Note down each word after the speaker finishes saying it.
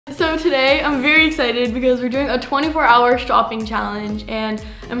So today I'm very excited because we're doing a 24-hour shopping challenge, and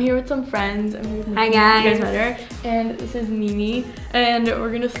I'm here with some friends. I'm here with Hi guys. You guys met her. And this is Mimi, and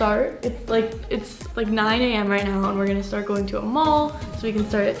we're gonna start. It's like 9 a.m. right now, and we're gonna start going to a mall so we can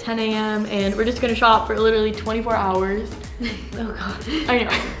start at 10 a.m. and we're just gonna shop for literally 24 hours. Oh god. I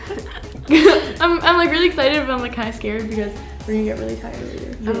know. I'm like really excited, but I'm like kind of scared because we're gonna get really tired later.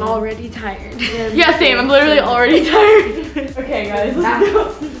 I'm already tired. Yeah, same. I'm literally already tired. Okay, guys, let's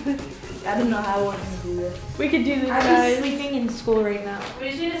go. I don't know how I want to do this. We could do this, I'm guys. sleeping in school right now.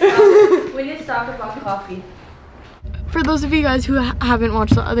 We need to stop. We need to stop about coffee. For those of you guys who haven't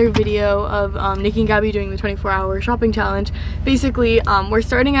watched the other video of Nikki and Gabby doing the 24-hour shopping challenge, basically we're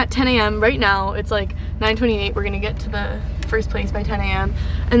starting at 10 a.m. right now. It's like 9:28. We're gonna get to the first place by 10 a.m.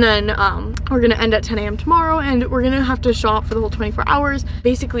 and then we're gonna end at 10 a.m. tomorrow, and we're gonna have to shop for the whole 24 hours.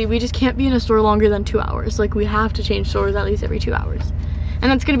 Basically, we just can't be in a store longer than 2 hours. Like, we have to change stores at least every 2 hours. And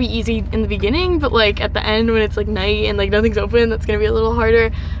that's gonna be easy in the beginning, but like at the end when it's like night and like nothing's open, that's gonna be a little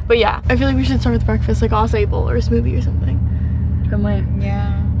harder. But yeah, I feel like we should start with breakfast, like acai bowl or a smoothie or something. From where?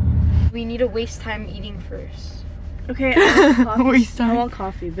 Yeah. We need to waste time eating first. Okay, I want coffee. Waste time. I want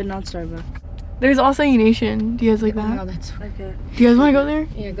coffee, but not Starbucks. There's acai Nation. Do you guys like that? Oh, that's Okay. Do you guys wanna go there?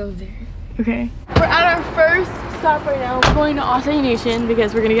 Yeah, go there. Okay. We're at our first stop right now. We're going to acai Nation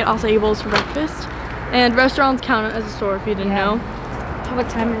because we're gonna get acai bowls for breakfast. And restaurants count as a store if you didn't know. What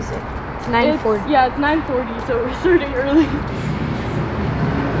time is it? It's 9:40. Yeah, it's 9:40, so we're starting early.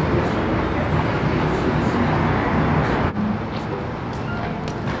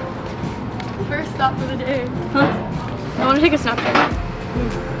 First stop for the day. I want to take a Snapchat.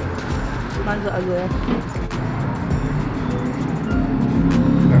 Mine's the ugly.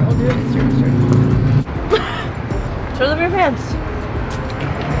 I'll do it Instagram. Show them your pants.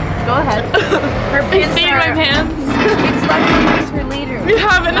 Go ahead. Her I stayed in my pants. It's leftovers for later. We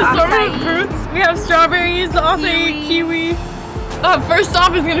have an assortment of fruits. We have strawberries, acai, kiwi. First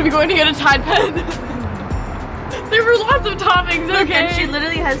stop is going to be going to get a Tide pen. There were lots of toppings, Look, okay? and she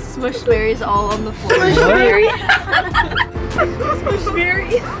literally has smushed berries all on the floor. Smushed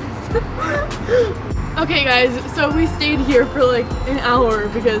berries. Okay guys, so we stayed here for like an hour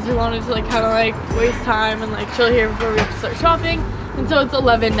because we wanted to like kind of like waste time and like chill here before we have to start shopping. And so it's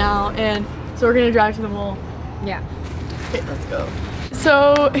 11 now, and so we're gonna drive to the mall. Yeah. Okay, let's go.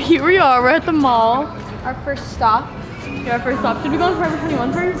 So here we are, we're at the mall. Our first stop. Yeah, our first stop. Should we go on Forever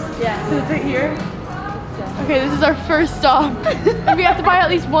 21 first? Yeah. Because it's right here. Okay, this is our first stop. And we have to buy at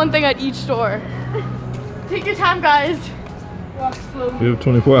least one thing at each store. Take your time, guys. Walk slowly. We have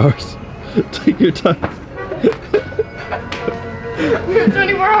 24 hours. Take your time. We have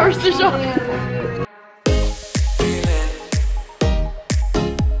 24 hours to shop.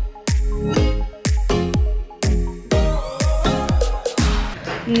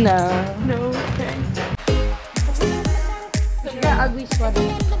 No. No, okay. We got ugly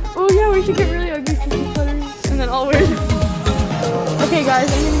sweaters. Oh yeah, we should get really ugly Christmas sweaters. And then I'll wear them. Okay guys,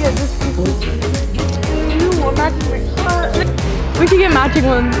 I'm gonna get this Christmas sweater. We should get matching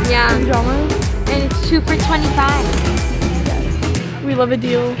ones. Yeah. Pajamas. And it's 2 for $25. Yes. We love a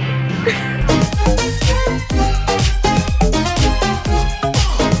deal.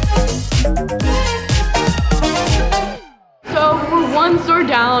 So we're one store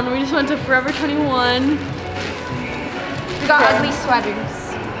down. We just went to Forever 21. We got ugly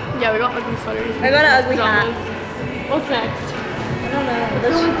sweaters. Yeah, we got ugly sweaters. I got an ugly hat. Pajamas. What's next? I don't know.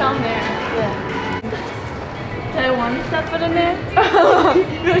 Let's go down there. Yeah. Did I want to step foot in there?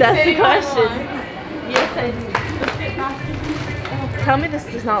 That's the question. Yes, I do. Let's get masterpiece. Tell me this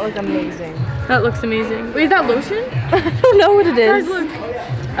does not look amazing. That looks amazing. Wait, is that lotion? I don't know what it Guys, is. look.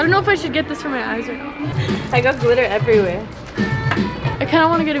 I don't know if I should get this for my eyes or not. I got glitter everywhere. I kind of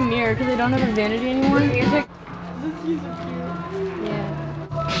want to get a mirror because I don't have a vanity anymore. Music.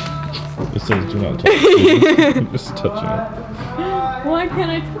 It says do not touch it. I'm just touching it. Why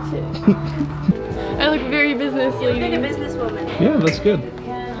can't I touch it? I look very business lady. Like a businesswoman. Yeah, that's good.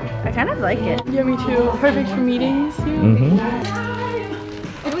 I kind of like it. Yeah, me too. Perfect for meetings. Mm-hmm.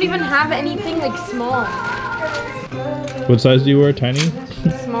 I don't even have anything like small. What size do you wear? Tiny?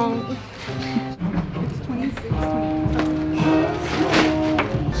 Small.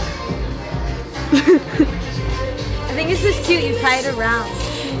 I think this is cute. You tie it around.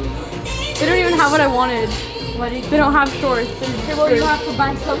 They don't even have what I wanted. They don't have shorts. Well, you have to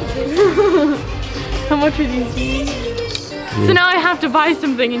buy something. How much are these jeans? So now I have to buy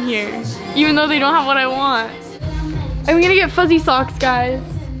something in here, even though they don't have what I want. I'm gonna get fuzzy socks, guys.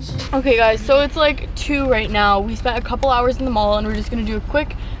 Okay guys, so it's like 2 right now. We spent a couple hours in the mall and we're just gonna do a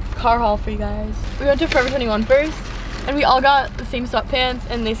quick car haul for you guys. We went to Forever 21 first, And we all got the same sweatpants,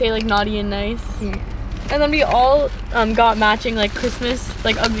 and they say like naughty and nice. Yeah. And then we all got matching like Christmas,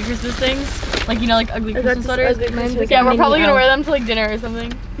 like ugly Christmas things. Like, you know, like ugly Christmas sweaters. Yeah, we're probably gonna wear them to like dinner or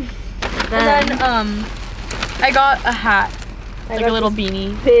something. And then I got a hat, like a little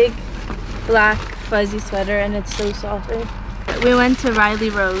beanie. Big, black, fuzzy sweater, and it's so soft. We went to Riley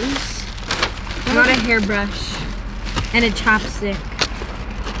Rose. I got a hairbrush and a chapstick,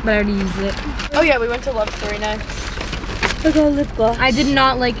 but I already used it. Oh yeah, we went to Love Story next. I got lip gloss. I did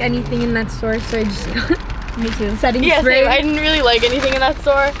not like anything in that store, so I just got setting Yeah, spray. same. I didn't really like anything in that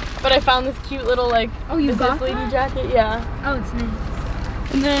store, but I found this cute little like got lady that? jacket. Yeah. Oh, it's nice.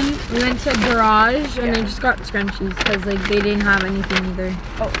 And then We went to Garage and I just got scrunchies because like they didn't have anything either.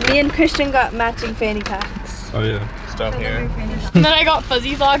 Oh, me and Christian got matching fanny packs. Oh yeah, it's down here. and then I got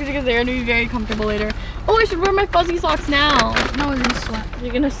fuzzy socks because they're gonna be very comfortable later. Oh, I should wear my fuzzy socks now. No, we're gonna sweat.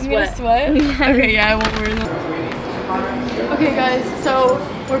 You're gonna sweat. I'm gonna sweat? Okay, yeah, I won't wear them. Okay guys, so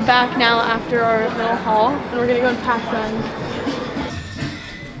we're back now after our little haul, and we're gonna go to PacSun.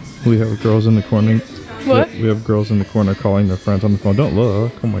 We have girls in the corner. What? We have girls in the corner calling their friends on the phone. Don't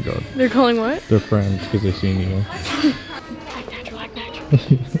look. Oh my god. They're calling what? Their friends because they've seen you. Like natural.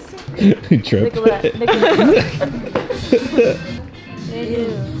 You tripped. Nicolette.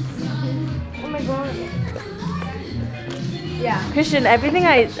 Oh my god. Yeah. Christian, everything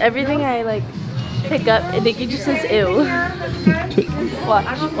I like pick up, Nikki just says ew. Watch.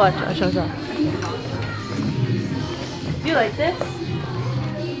 Do you like this?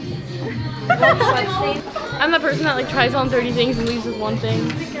 I'm the person that like tries on 30 things and leaves with one thing.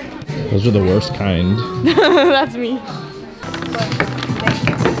 Those are the worst kind. That's me.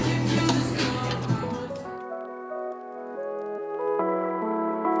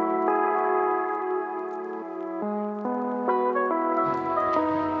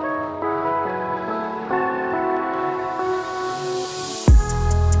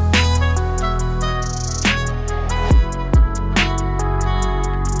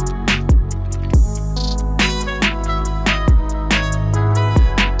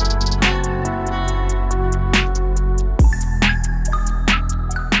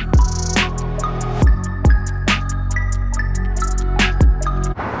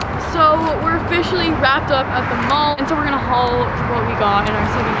 Wrapped up at the mall, and so we're gonna haul what we got in our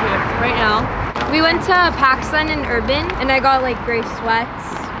second trip right now. We went to PacSun and Urban, and I got like gray sweats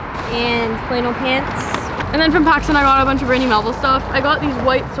and flannel pants. And then from PacSun I got a bunch of Brandy Melville stuff. I got these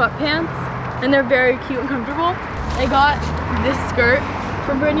white sweatpants, and they're very cute and comfortable. I got this skirt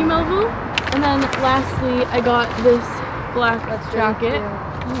from Brandy Melville, and then lastly I got this black jacket.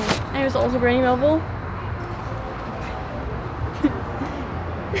 And it was also Brandy Melville.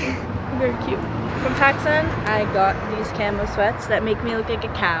 Very cute. From PacSun, I got these camo sweats that make me look like a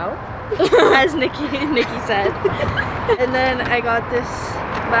cow, as Nikki said. And then I got this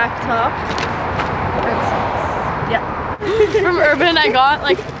black top. Yeah. From Urban, I got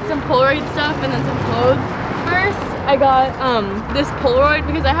like some Polaroid stuff and then some clothes. First, I got this Polaroid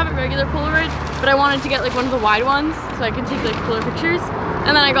because I have a regular Polaroid, but I wanted to get like one of the wide ones so I could take like cooler pictures.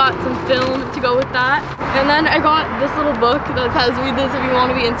 And then I got some film to go with that. And then I got this little book that says read this if you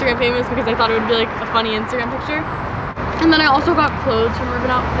want to be Instagram famous, because I thought it would be like a funny Instagram picture. And then I also got clothes from Urban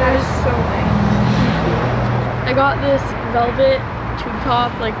Outfitters. So nice. I got this velvet tube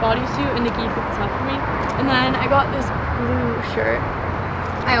top like bodysuit, and Nikki picked this up for me. And then I got this blue shirt.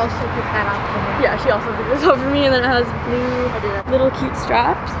 I also picked that up for her. Yeah, she also picked this up for me, and then it has blue little cute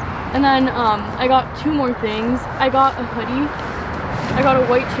straps. And then I got two more things. I got a hoodie. I got a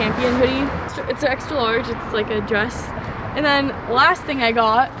white Champion hoodie. It's an extra large, it's like a dress. And then last thing I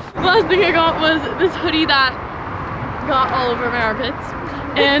got was this hoodie that got all over my armpits.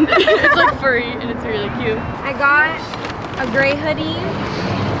 And it's like furry and it's really cute. I got a gray hoodie,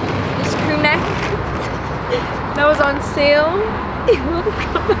 this crew neck that was on sale. It will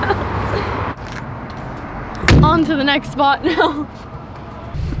come out. On to the next spot now.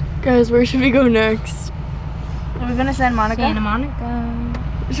 Guys, where should we go next? Are we going to Santa Monica? Santa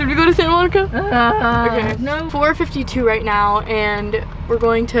Monica. Should we go to Santa Monica? Okay. No. 4:52 right now, and we're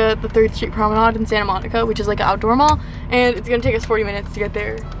going to the 3rd Street Promenade in Santa Monica, which is like an outdoor mall, and it's gonna take us 40 minutes to get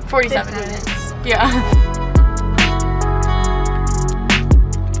there. 47 minutes. Yeah.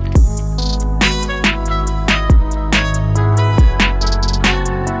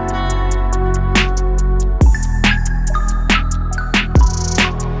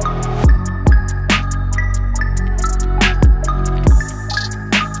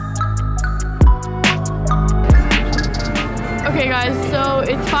 Okay guys, so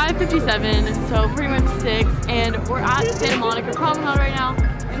it's 5:57, so pretty much 6, and we're at Santa Monica Promenade right now,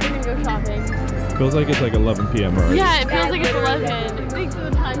 and we're gonna go shopping. feels like it's like 11 p.m. already. Yeah, it feels like it's 11. Thanks for the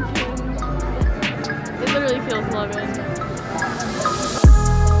time change. It literally feels 11.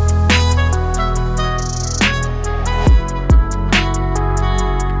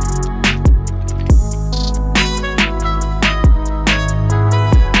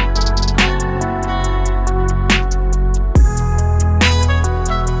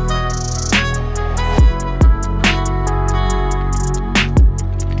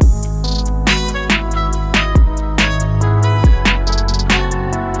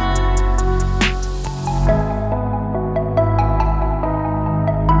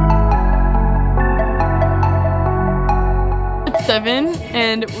 It's 7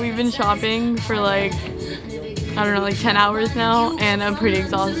 and we've been shopping for like, I don't know, like 10 hours now, and I'm pretty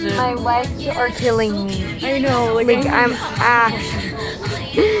exhausted. My legs are killing me. I know, like I'm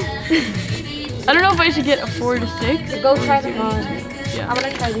I don't know if I should get a 4 to 6. Go try them on. Yeah. I'm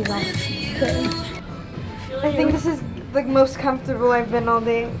gonna try these on. I think this is the most comfortable I've been all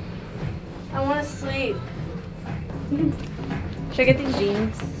day. I want to sleep. Should I get these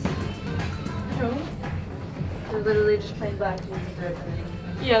jeans? No. They're literally just plain black jeans with red lining.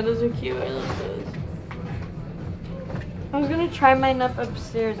 Yeah, those are cute. I love those. I was gonna try mine up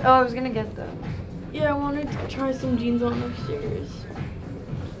upstairs. Oh, I was gonna get them. Yeah, I wanted to try some jeans on upstairs.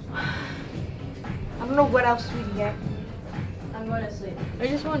 I don't know what else we can get. I'm going to sleep. I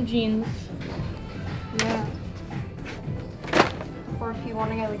just want jeans. Yeah. Or if you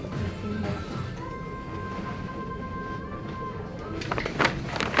want to get like a perfume.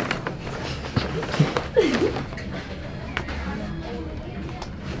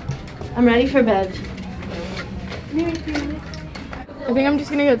 I'm ready for bed. I think I'm just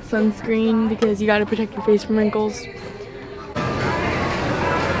gonna get sunscreen because you gotta protect your face from wrinkles.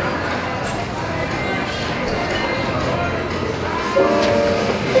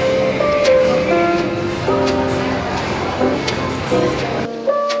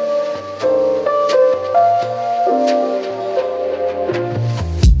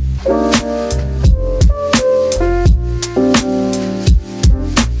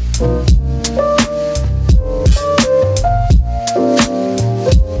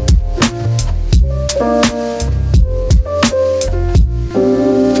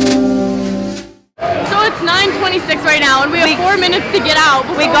 Right now, and we have 4 minutes to get out.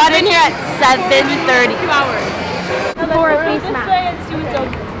 We got in here at 7:30. 2 hours. For a face mask.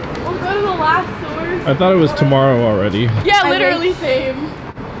 We'll go to the last store. I thought it was tomorrow already. Yeah, literally same.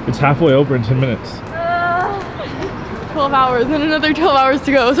 It's halfway over in 10 minutes. 12 hours and another 12 hours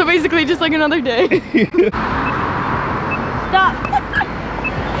to go. So basically just like another day. Stop.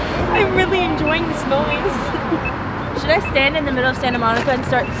 I'm really enjoying this noise. Should I stand in the middle of Santa Monica and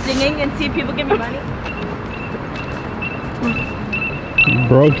start singing and see if people give me money?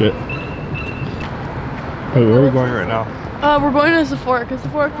 Broke it. Wait, where are we going right now? We're going to Sephora because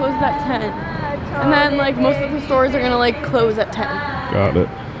Sephora closes at 10. And then like most of the stores are gonna like close at 10. Got it.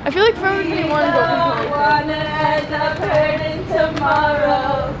 I feel like Forever 21 is open till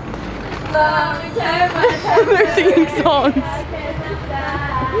like 10. They're singing songs.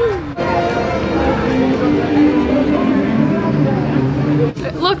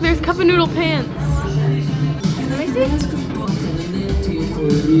 Look, there's cup and noodle pants. Let me see.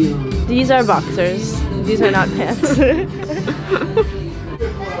 These are boxers. These are not pants.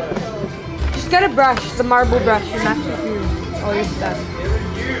 Just get a brush, the marble brush, and that's all your stuff.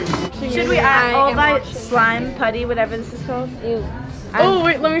 Should we all buy slime, putty, whatever this is called? Ew. Oh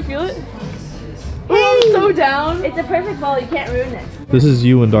wait, let me feel it. Oh, I'm so down. It's a perfect ball, you can't ruin it. This is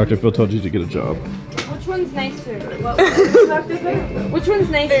you when Dr. Phil told you to get a job. Which one's nicer? Which one's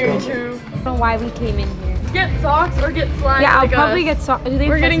nicer? Very true. I don't know why we came in here. Get socks or get slime. Yeah, I'll like probably us. get socks.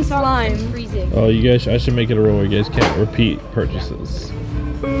 We're getting slime. It's freezing. Oh, you guys, I should make it a rule where you guys can't repeat purchases.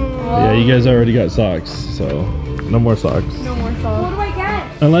 Yeah, you guys already got socks, so no more socks. No more socks. What do I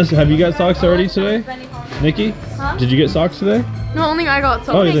get? Unless, have you got socks already today? Nikki? Huh? Did you get socks today? No, only I got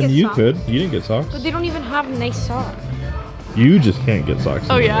socks. Oh, I then get you socks? could. You didn't get socks. But they don't even have nice socks. You just can't get socks.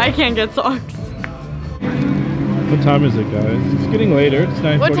 Oh yeah, anymore. I can't get socks. What time is it, guys? It's getting later. It's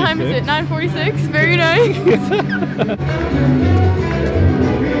 9:46. What time is it? 9:46? Very nice. So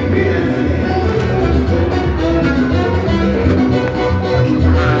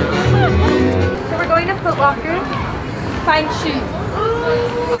we're going to Foot Locker, find shoes.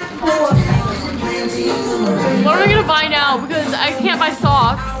 What am I gonna buy now? Because I can't buy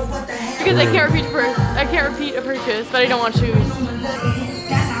socks. Because I can't repeat a purchase, but I don't want shoes.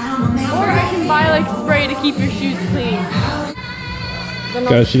 Or I can buy like spray to keep your shoes clean.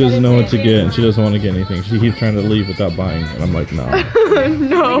 Guys, she doesn't know what to get and she doesn't want to get anything. She keeps trying to leave without buying. And I'm like, no.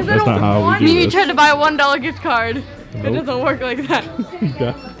 No. That's not how we do Mimi this. tried to buy a $1 gift card. Nope. It doesn't work like that.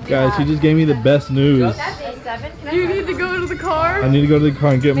 Guys, she just gave me the best news. You need to go to the car? I need to go to the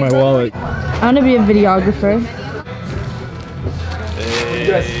car and get my wallet. I want to be a videographer.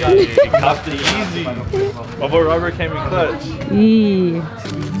 Hey, copped it easy. My boy Robert came in clutch. Eee.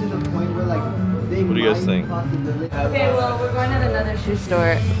 What do you guys think? Okay, well, we're going to another shoe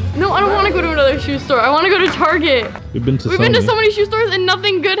store. No, I don't want to go to another shoe store. I want to go to Target. We've been to so many shoe stores and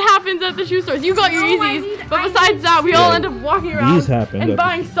nothing good happens at the shoe stores. You got your Yeezys, but besides that, we all end up walking around and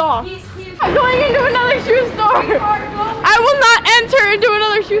buying socks. I'm going into another shoe store. I will not enter into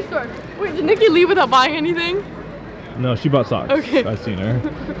another shoe store. Wait, did Nikki leave without buying anything? No, she bought socks. Okay. I've seen her.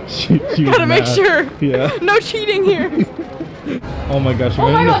 She gotta make sure. Yeah. No cheating here. Oh my gosh,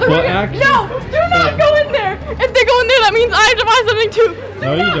 we're in the foot action? No, do not go in there. If they go in there, that means I have to buy something too.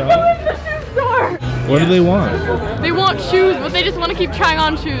 No, you don't. Go in the shoe store. What do they want? They want shoes, but they just want to keep trying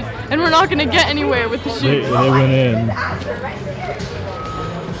on shoes, and we're not gonna get anywhere with the shoes. They went in.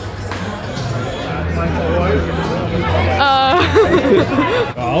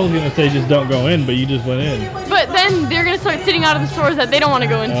 I was gonna say just don't go in, but you just went in. But then they're gonna start sitting out of the stores that they don't want to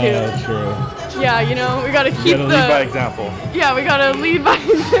go into. Oh, true. Yeah, you know, we gotta keep You gotta lead by example. Yeah, we gotta lead by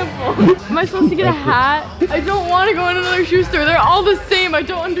example. Am I supposed to get a hat? I don't want to go in another shoe store. They're all the same. I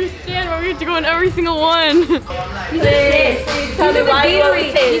don't understand why we have to go in every single one. Please tell me why you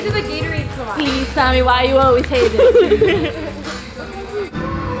always hate it. These are the Gatorade collabs. Please tell me why you always hate it.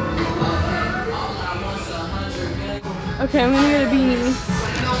 Okay, I'm gonna get a beanie.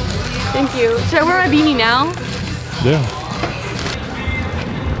 Thank you. Should I wear my beanie now? Yeah.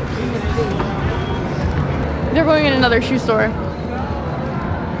 They're going in another shoe store.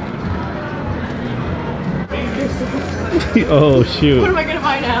 Oh shoot. What am I gonna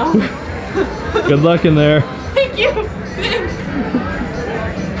buy now? Good luck in there. Thank you. Thanks.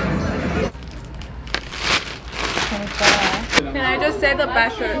 Can I just say the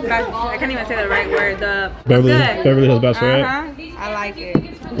bachelor? I can't even say the right word. The Beverly Hills Bachelorette. I like it.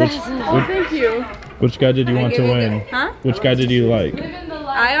 Thank you. Which guy did you want to win? Huh? Which guy did you like?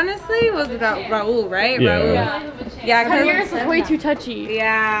 I honestly was Raul, right? Yeah. Raul. Yeah, Yours is way too touchy.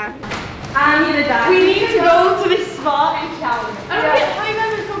 Yeah. I'm gonna die. We need to go to this spot and shower. I don't get how you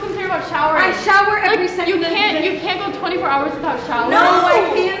guys are so concerned about showering. I shower every second. You can't go 24 hours without showering. No,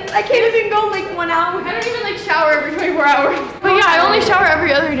 I can't even go like 1 hour. I don't even like shower every 24 hours. But yeah, I only shower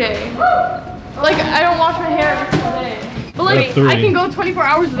every other day. Like I don't wash my hair every single day. But like That's 3. I can go 24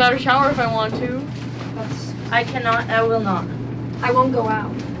 hours without a shower if I want to. I cannot, I will not. I won't go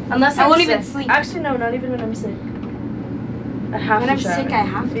out. Unless I I'm won't sick. even sleep. Actually, no, not even when I'm sick. I have When to I'm shower. sick, I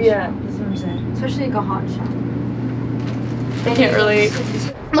have to. Yeah, shower. that's what I'm saying. Especially like a hot shower. I can't relate.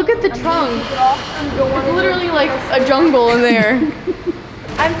 Look at the trunk. It's literally like a jungle in there.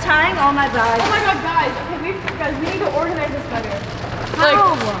 I'm tying all my bags. Oh my god, guys. Okay, we need to organize this better. Like,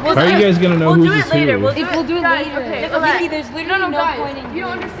 How? How are you guys gonna know We'll do who's it later. We'll do it guys, later. okay, Nicolette, there's no, literally no guys, point in you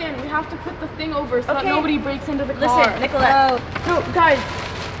don't understand. We have to put the thing over so that Okay. nobody breaks into the car. Listen, Nicolette. No, guys.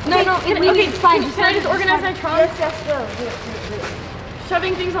 No, It's fine. Can I just organize my trunk? Yes, go. Do it.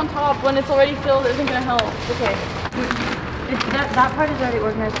 Shoving things on top when it's already filled isn't gonna help. Okay. That part is already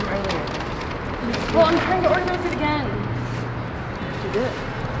organized from earlier. Well, I'm trying to organize it again. You do it.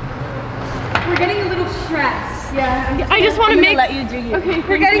 We're getting a little stressed. Yeah. I just want to make. Let you do you. Okay.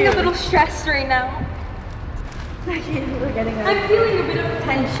 We're getting a little stressed right now. We're getting a I'm feeling a bit of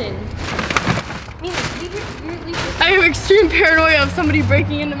tension. I have extreme paranoia of somebody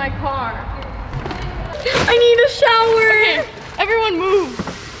breaking into my car. I need a shower. Okay, everyone move.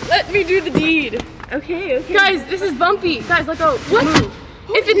 Let me do the deed. Okay. Guys, this is bumpy. Guys, let go. What? Move.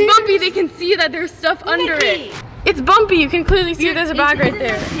 If it's bumpy, they can see that there's stuff under it. It's bumpy. You can clearly see there's a bag right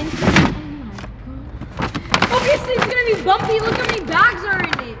there. Obviously, it's gonna be bumpy. Look how many bags are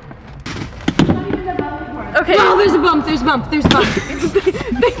in it. Okay. Wow, there's a bump. There's a bump. There's a bump.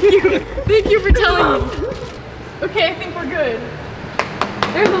 Thank you for telling me. Okay, I think we're good.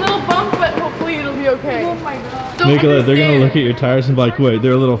 There's a little bump, but hopefully it'll be okay. Oh my god. Nicolette, they're gonna look at your tires and be like, wait,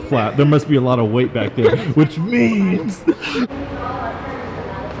 they're a little flat. There must be a lot of weight back there, which means.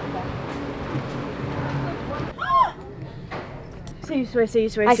 Say you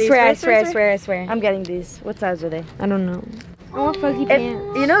swear. I swear. I'm getting these. What size are they? I don't know. I want fuzzy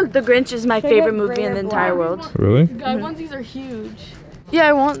pants. You know, The Grinch is my favorite movie in the entire world. Really? God, onesies are huge. Yeah,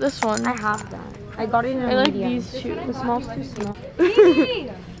 I want this one. I have that. I got it in a I like medium. these two. The small's too small. Look at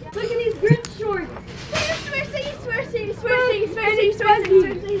these Grinch shorts. Say you swear.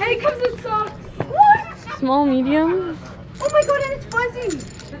 And it comes in socks. What? Small, medium. Oh my god, and it's fuzzy.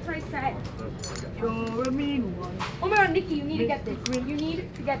 That's what I said. You're a mean one. Oh my god, Nikki, you need to get this. You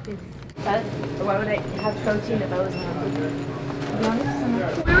need to get this. Why would I have protein if I was not?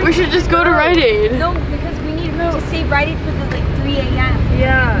 We should just go to Rite Aid. No, because we need to save Rite Aid for the like 3 a.m.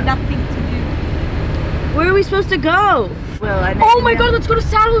 Yeah. Nothing to do. Where are we supposed to go? Oh my god, let's go to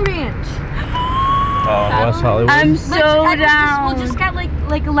Saddle Ranch. Oh, West Hollywood. I'm so down. We'll just get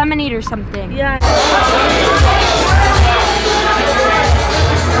like a lemonade or something. Yeah.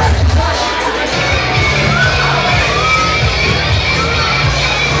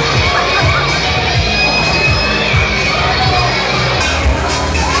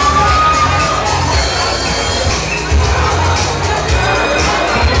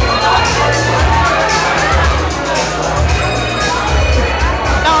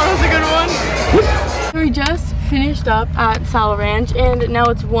 We just finished up at Saddle Ranch and now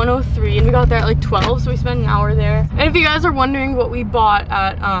it's 1:03 and we got there at like 12, so we spent an hour there. And if you guys are wondering what we bought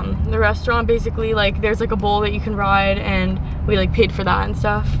at the restaurant, basically like there's like a bowl that you can ride and we like paid for that and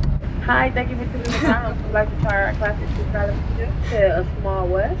stuff. Hi, thank you for choosing McDonald's. Would you like to try our classic fruit salad to a small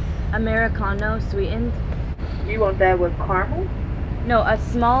what? Americano sweetened. You want that with caramel? No, a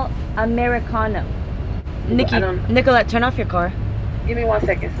small Americano. Nikki, don't- Nicolette, turn off your car. Give me 1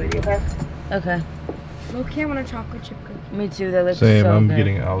 second, sweetie, okay? Okay. Okay, I want a chocolate chip cookie. Me too. They look Same, so I'm good.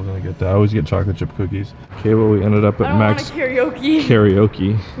 getting, I was gonna get that. I always get chocolate chip cookies. Okay, well, we ended up at Max Karaoke.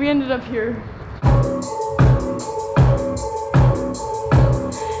 Karaoke. We ended up here.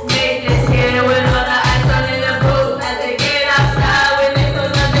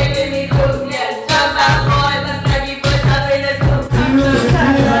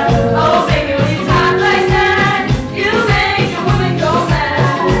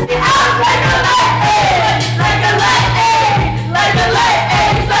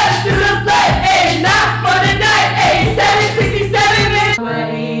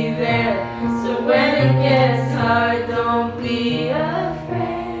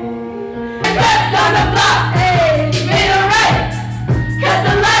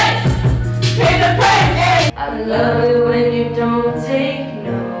 I love it when you don't take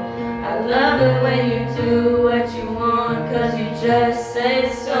no. I love it when you do what you want, cause you just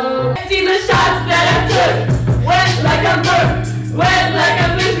say so. See the shots that I took, wet like I'm burnt, wet like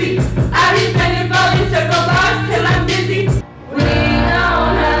I'm busy. I be spending probably circle bars till I'm dizzy. We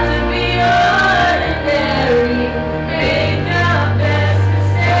don't have to be ordinary, make our best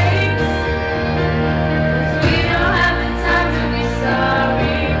mistakes. 'Cause we don't have the time to be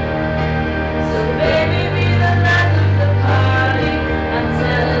sorry. So baby, be the life of the party. I'm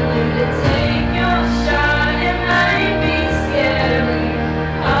telling you to take your shot. It might be scary.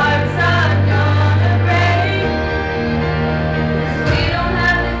 Hearts are gonna break. 'Cause we don't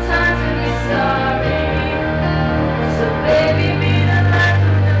have the time to be sorry. So baby, be the life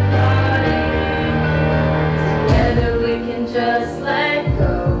of the party. Together we can just let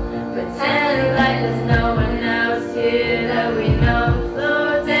go. Pretend like there's no one else here that we know. Slow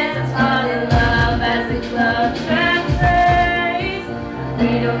dance, fall in love as the club track plays. We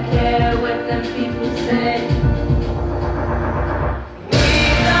don't care what them people say. We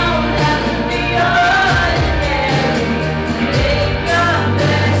don't have to be ordinary. Make our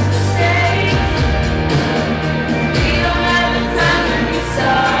best mistakes. We don't have the time to be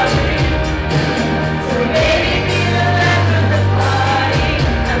sorry. So baby, be the life of the party.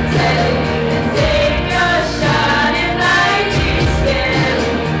 I'm telling you to take your shot. It might be scary.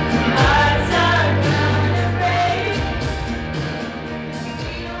 Hearts are gonna break.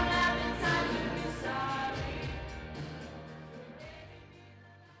 We don't have the time to be sorry.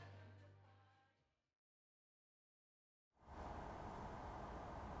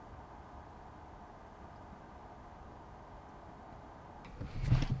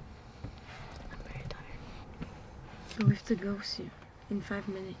 I'm very tired. So we have to go soon, in 5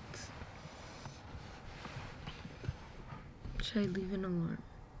 minutes. Should I leave an alarm?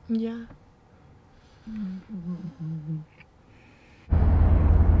 Yeah.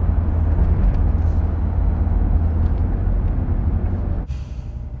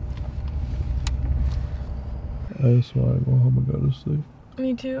 I just want to go home and go to sleep.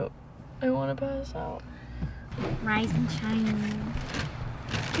 Me too. I want to pass out. Rise and shine.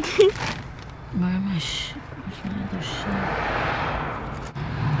 Where's my other shit?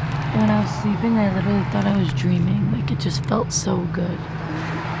 When I was sleeping, I literally thought I was dreaming. Like, it just felt so good.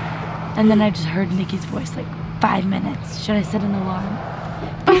 And then I just heard Nikki's voice like 5 minutes. Should I set an alarm?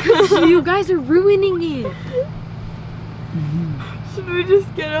 You guys are ruining it. Should we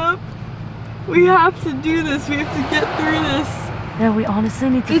just get up? We have to do this. We have to get through this. Yeah, we honestly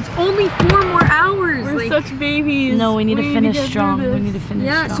need to. It's only 4 more hours. We're such babies. No, we need to finish get strong. through We this. need to finish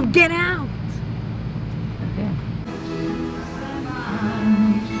Yeah, so strong. get out. Okay.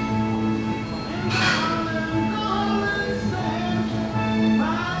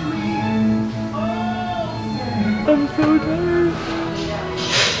 I'm so tired.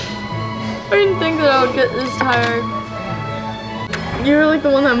 I didn't think that I would get this tired. You were like the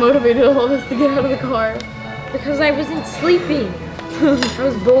one that motivated all of us to get out of the car. Because I wasn't sleeping. I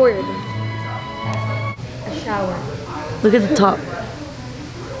was bored. A shower. Look at the top.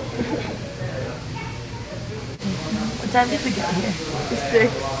 What time did we get here?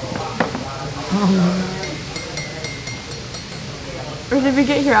 6. Or did we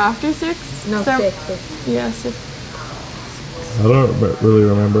get here after 6? No, So- 6. Yeah, 6. I don't really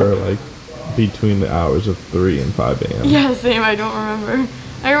remember like between the hours of 3 and 5 a.m. Yeah, same. I don't remember.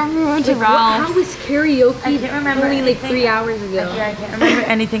 I remember we went to Ralph's. How was karaoke I can't remember only like anything. 3 hours ago? Yeah, I can't remember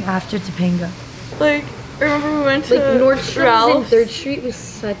anything after Topanga. Like, I remember we went to Like Nordstrom's and Ralph's. 3rd Street was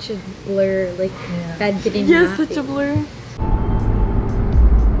such a blur. Like that didn't Yeah, happen. such a blur.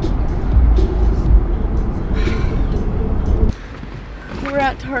 We're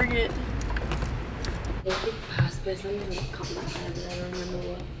at Target. Passed by something that caught my eye, but I don't remember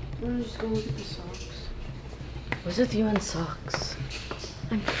what. I'm gonna just go look at the socks. What's with you and socks?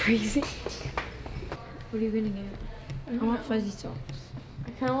 I'm freezing. What are you gonna get? I want fuzzy socks.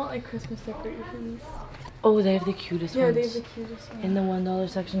 I kind of want like Christmas decorations. Oh, they have the cutest Yeah, ones. they have the cutest ones. In the $1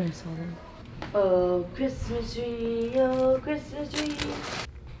 section, I saw them. Oh, Christmas tree, oh, Christmas tree.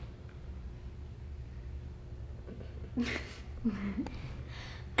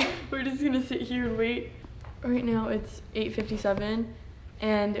 We're just gonna sit here and wait. Right now it's 8:57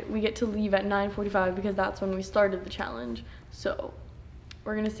 and we get to leave at 9:45 because that's when we started the challenge. So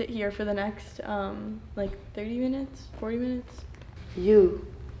we're gonna sit here for the next like 30 minutes, 40 minutes. You.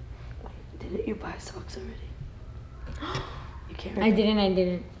 Didn't you buy socks already? You can't remember. I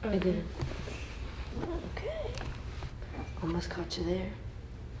didn't. I didn't. Okay. Almost caught you there.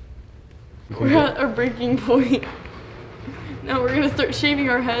 We're at our breaking point. Now we're gonna start shaving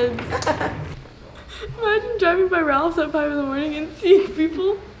our heads. Imagine driving by Ralph's at 5 in the morning and seeing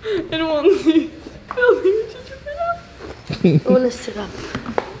people in onesies building a gingerbread house. I want to sit up.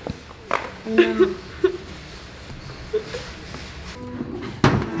 No.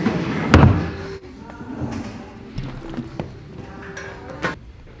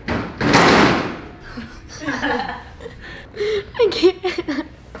 I can't.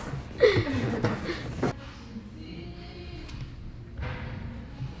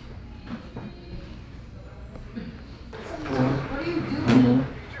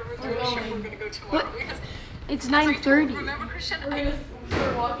 What? It's 9:30. We're gonna start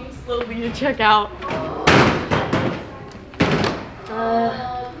walking slowly to check out.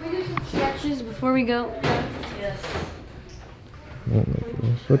 Can we do some stretches before we go? Oh my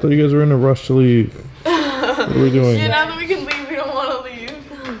gosh. I thought you guys were in a rush to leave. What are we doing? Yeah, now that we can leave, we don't want to leave.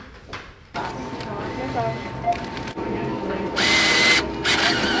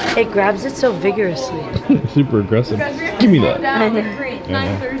 It grabs it so vigorously. Super aggressive. Give me that. It's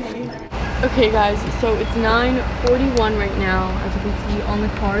 9:30. Okay guys, so it's 9:41 right now, as you can see on the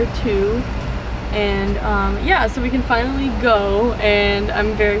car too. And yeah, so we can finally go, and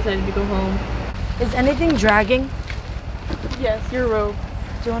I'm very excited to go home. Is anything dragging? Yes, your rope.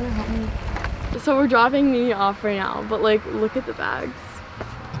 Do you want to help me? So we're dropping me off right now, but like, look at the bags.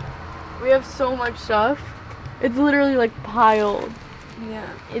 We have so much stuff. It's literally like piled. Yeah.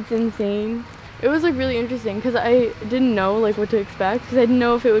 It's insane. It was like really interesting because I didn't know like what to expect, because I didn't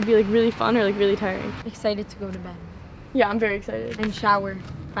know if it would be like really fun or like really tiring. Excited to go to bed Yeah, I'm very excited. and shower.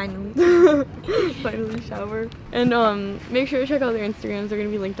 Finally. Finally shower. And make sure to check out their Instagrams. They're gonna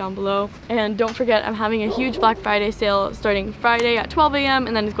be linked down below. And don't forget, I'm having a huge Black Friday sale starting Friday at 12 a.m.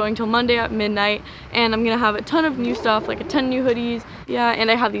 and then it's going till Monday at midnight. And I'm gonna have a ton of new stuff, like a ton of new hoodies. Yeah,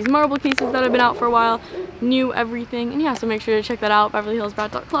 and I have these marble cases that have been out for a while. New everything. And yeah, so make sure to check that out,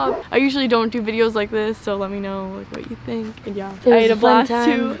 BeverlyHillsBrat.club. I usually don't do videos like this, so let me know like what you think. And yeah, I had a fun blast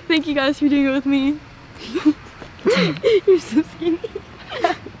time. too. Thank you guys for doing it with me. You're so skinny.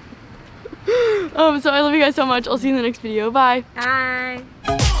 So I love you guys so much. I'll see you in the next video. Bye. Bye.